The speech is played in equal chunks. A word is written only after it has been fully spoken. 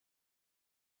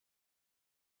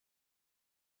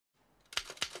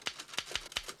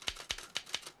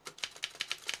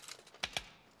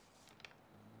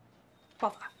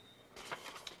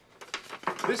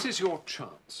This is your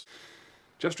chance.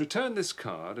 Just return this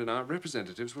card and our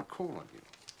representatives will call on you.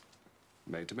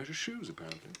 Made to measure shoes,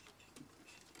 apparently.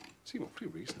 Seem awfully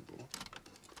reasonable.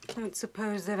 Don't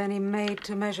suppose they've any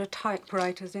made-to-measure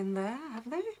typewriters in there, have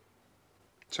they?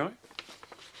 Sorry?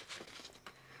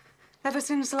 Ever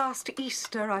since last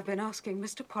Easter, I've been asking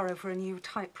Mr. Poirot for a new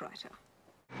typewriter.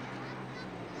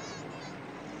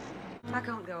 I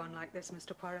can't go on like this,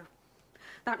 Mr. Poirot.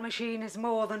 That machine is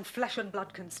more than flesh and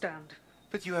blood can stand.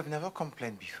 But you have never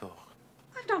complained before.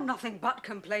 I've done nothing but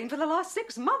complain for the last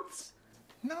 6 months.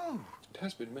 No. It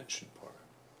has been mentioned, Poirot.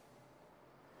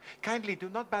 Kindly do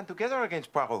not band together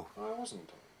against Poirot. I wasn't.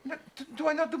 No, do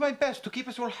I not do my best to keep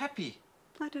us all happy?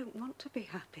 I don't want to be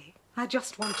happy. I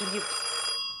just want a new...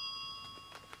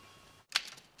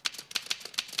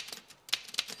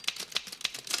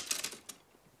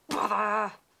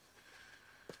 Bother!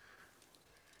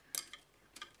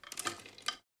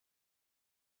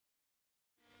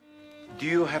 Do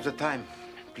you have the time,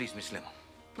 please, Miss Lemon?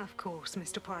 Of course,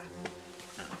 Mr. Poirot.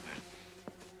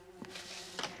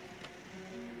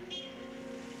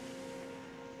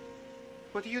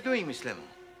 What are you doing, Miss Lemon?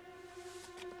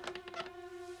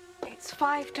 It's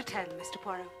 5 to 10, Mr.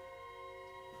 Poirot.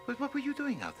 But what were you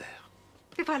doing out there?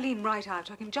 If I lean right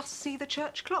out, I can just see the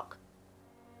church clock.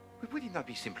 But would it not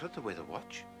be simpler to wear the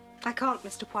watch? I can't,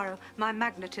 Mr. Poirot. My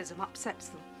magnetism upsets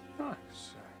them.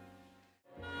 Nice.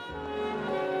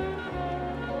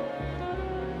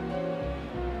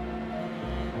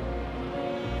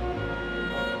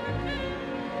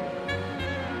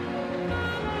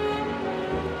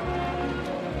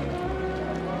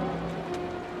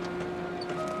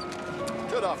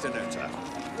 Good afternoon, sir.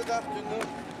 Good afternoon.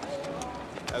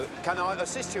 Can I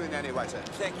assist you in any way, sir?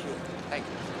 Thank you. Thank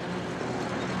you.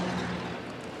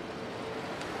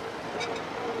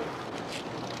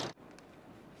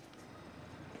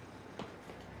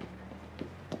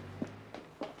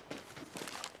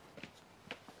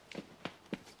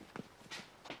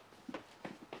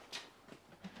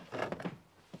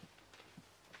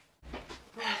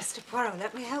 Mr. Poirot,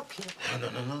 let me help you.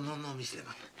 No, Miss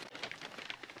Lemon.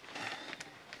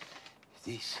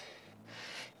 This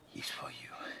is for you.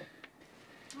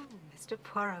 Oh, Mr.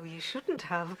 Poirot, you shouldn't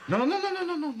have. No,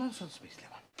 nonsense, Miss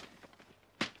Lemon.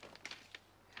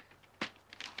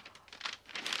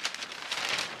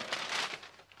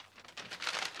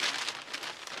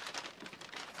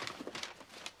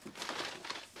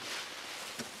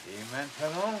 Et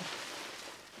maintenant,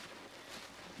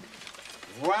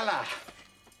 voilà.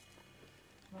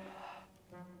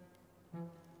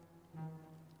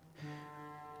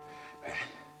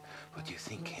 What do you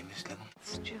think, eh, Miss Lemon?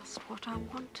 It's just what I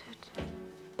wanted.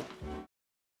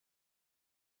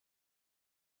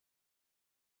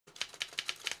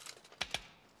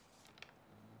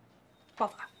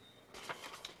 Bother.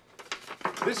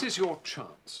 This is your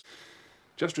chance.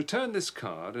 Just return this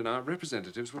card and our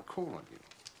representatives will call on you.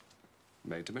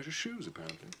 Made to measure shoes,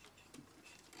 apparently.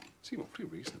 Seem awfully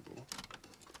reasonable.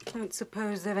 Don't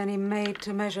suppose they've any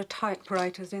made-to-measure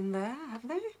typewriters in there, have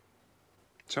they?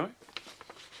 Sorry?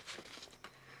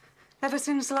 Ever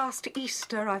since last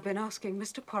Easter, I've been asking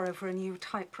Mr. Poirot for a new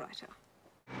typewriter.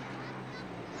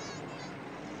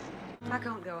 I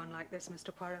can't go on like this,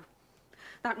 Mr. Poirot.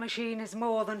 That machine is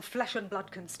more than flesh and blood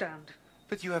can stand.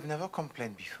 But you have never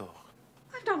complained before.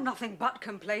 I've done nothing but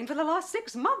complain for the last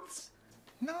 6 months.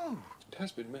 No. It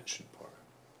has been mentioned, Poirot.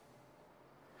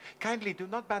 Kindly do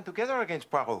not band together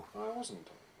against Poirot. I wasn't.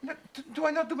 No, do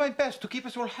I not do my best to keep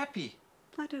us all happy?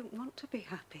 I don't want to be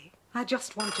happy. I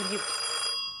just want a new...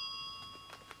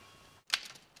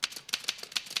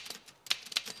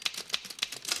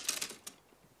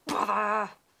 Bother!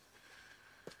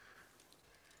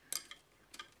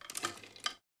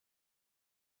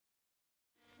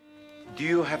 Do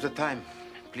you have the time,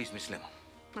 please, Miss Lemon?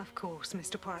 Of course,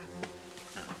 Mr. Poirot.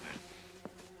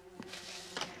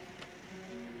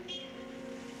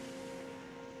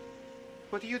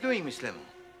 What are you doing, Miss Lemon?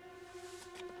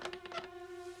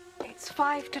 It's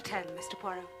 5 to 10, Mr.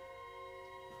 Poirot.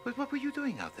 But what were you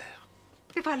doing out there?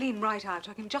 If I lean right out,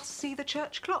 I can just see the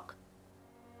church clock.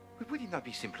 But would it not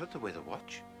be simpler to wear the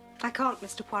watch? I can't,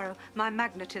 Mr. Poirot. My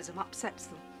magnetism upsets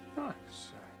them.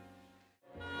 Nice.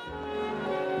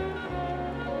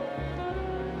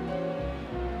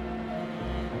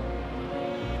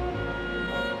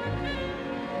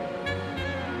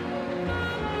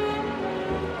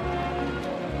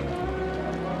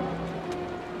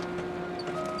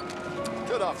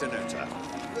 Good afternoon, sir.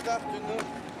 Good afternoon.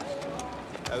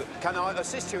 Can I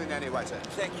assist you in any way, sir?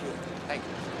 Thank you. Thank you.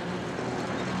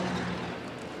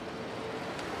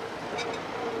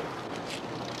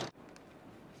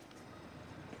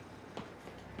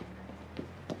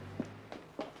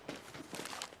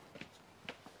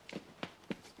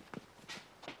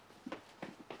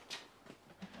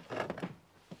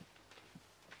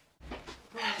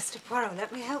 Poirot,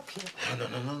 let me help you.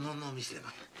 No, Miss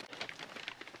Lemon.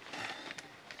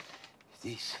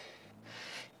 This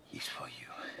is for you.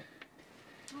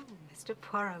 Oh, Mr.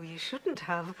 Poirot, you shouldn't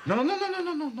have. No,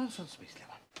 nonsense, Miss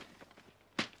Lemon.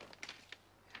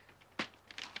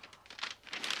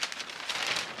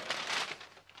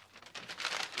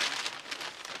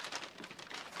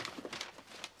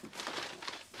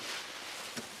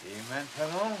 Et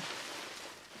maintenant,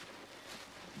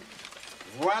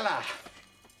 voilà.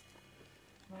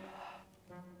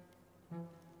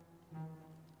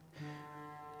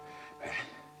 Well,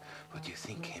 what do you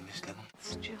think, Miss Lemon?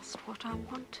 It's just what I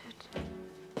wanted.